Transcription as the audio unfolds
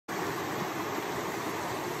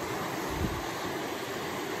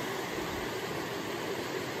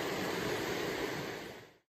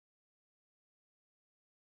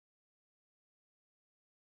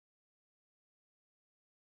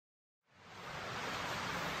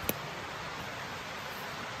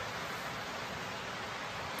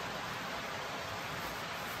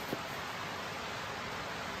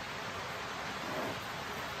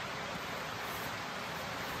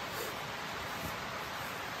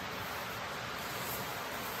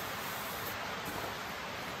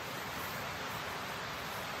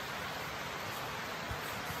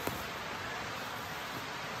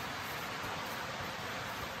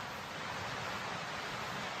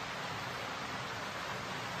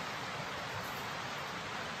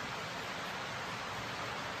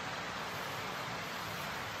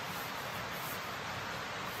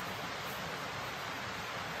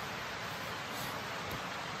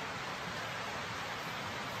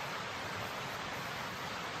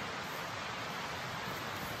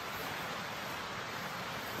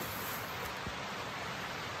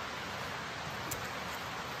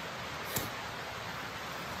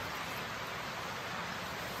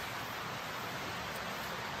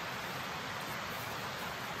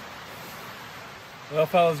Well,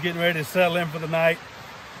 fellas, getting ready to settle in for the night.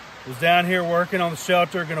 Was down here working on the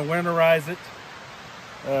shelter, gonna winterize it.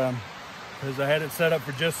 Because I had it set up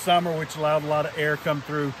for just summer, which allowed a lot of air come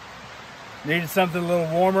through. Needed something a little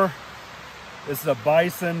warmer. This is a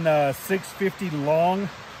Bison 650 long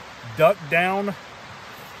duck down.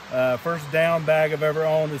 First down bag I've ever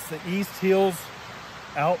owned. It's the Easthills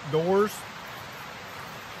Outdoors.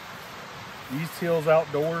 Easthills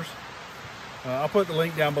Outdoors. I'll put the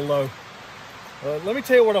link down below. Let me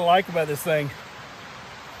tell you what I like about this thing.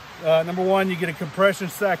 Number one, you get a compression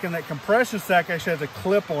sack, and that compression sack actually has a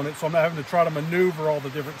clip on it, so I'm not having to try to maneuver all the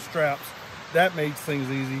different straps. That makes things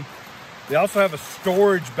easy. They also have a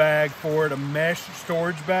storage bag for it, a mesh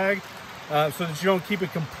storage bag, so that you don't keep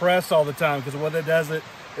it compressed all the time, because what that does, it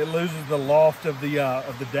loses the loft of the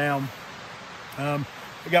down.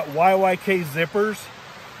 We got YYK zippers,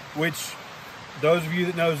 which those of you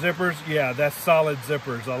that know zippers, yeah, that's solid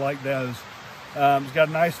zippers. I like those. It's got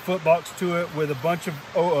a nice foot box to it with a bunch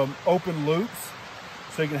of open loops,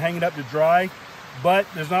 so you can hang it up to dry. But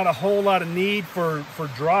there's not a whole lot of need for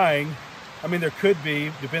drying. I mean, there could be,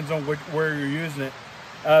 depends on where you're using it,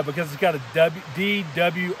 because it's got a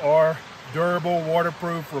DWR, durable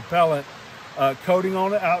waterproof repellent coating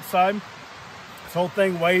on the outside. This whole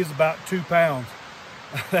thing weighs about 2 pounds.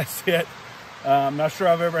 That's it. I'm not sure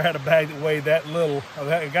I've ever had a bag that weighed that little.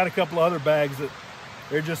 I've got a couple of other bags that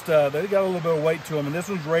they're just, they got a little bit of weight to them, and this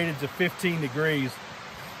one's rated to 15 degrees.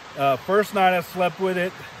 First night I slept with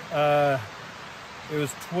it, it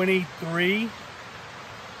was 23.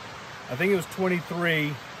 I think it was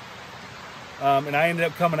 23. And I ended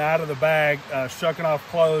up coming out of the bag, shucking off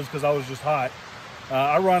clothes because I was just hot.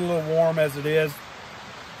 I run a little warm as it is.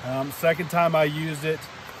 Second time I used it,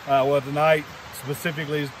 well, the night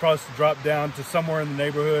specifically is supposed to drop down to somewhere in the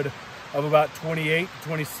neighborhood of about 28,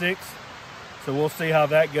 26. So we'll see how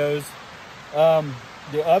that goes.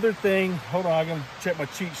 The other thing, hold on, I'm gonna check my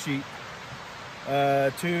cheat sheet.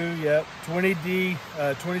 20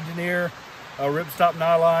 denier, Ripstop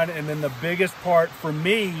Nylon, and then the biggest part for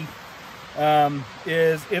me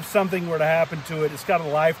is if something were to happen to it, it's got a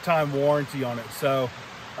lifetime warranty on it. So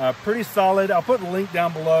pretty solid. I'll put the link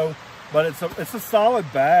down below, but it's a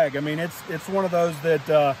solid bag. I mean, it's one of those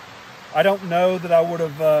that I don't know that I would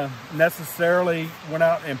have necessarily went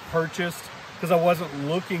out and purchased, because I wasn't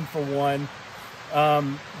looking for one.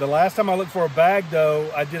 The last time I looked for a bag,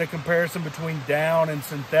 though, I did a comparison between down and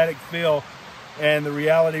synthetic fill, and the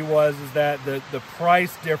reality was that the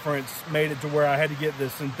price difference made it to where I had to get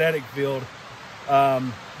the synthetic filled.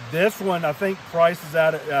 This one, I think, price is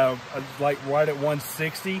out at like right at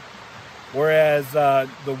 160, whereas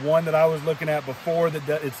the one that I was looking at before,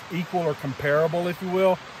 that it's equal or comparable, if you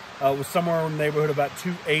will, was somewhere in the neighborhood about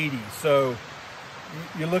 280. So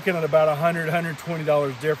you're looking at about $100,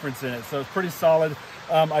 $120 difference in it. So it's pretty solid.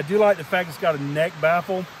 I do like the fact it's got a neck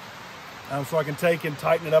baffle, so I can take and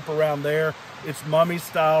tighten it up around there. It's mummy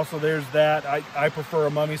style, so there's that. I prefer a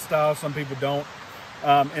mummy style, some people don't.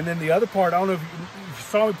 And then the other part, I don't know if you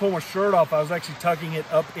saw me pull my shirt off, I was actually tucking it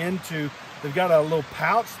up into, they've got a little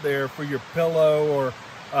pouch there for your pillow,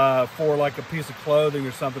 or for like a piece of clothing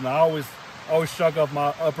or something. I always shuck off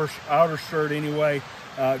my outer shirt anyway.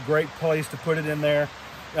 Great place to put it in there.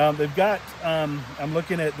 They've got, I'm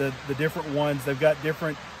looking at the different ones. They've got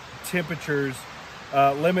different temperatures.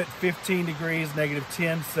 Limit 15 degrees,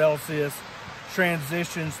 -10 Celsius.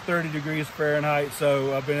 Transitions 30 degrees Fahrenheit.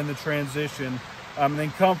 So I've been in the transition. And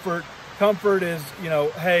then comfort is, you know,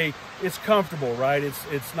 hey, it's comfortable, right?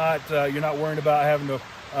 It's not, you're not worrying about having to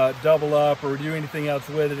double up or do anything else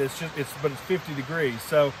with it. But it's 50 degrees.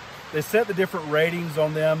 So they set the different ratings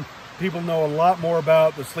on them. People know a lot more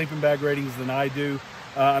about the sleeping bag ratings than I do.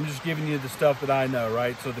 I'm just giving you the stuff that I know,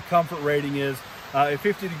 right? So the comfort rating is at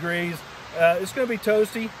 50 degrees, it's gonna be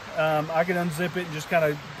toasty. I can unzip it and just kind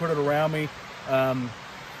of put it around me.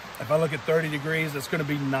 If I look at 30 degrees, it's gonna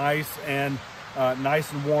be nice and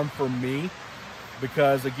warm for me,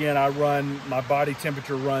 because again, my body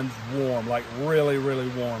temperature runs warm, like really, really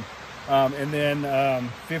warm. And then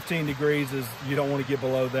 15 degrees is, you don't want to get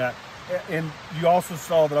below that. And you also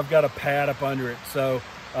saw that I've got a pad up under it, so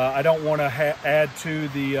I don't want to add to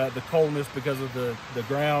the coldness because of the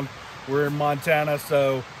ground. We're in Montana,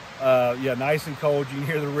 so yeah, nice and cold. You can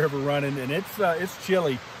hear the river running, and it's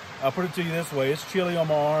chilly. I'll put it to you this way: it's chilly on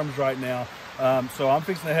my arms right now. So I'm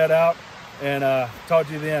fixing to head out and talk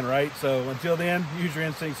to you then, right? So until then, use your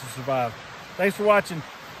instincts to survive. Thanks for watching.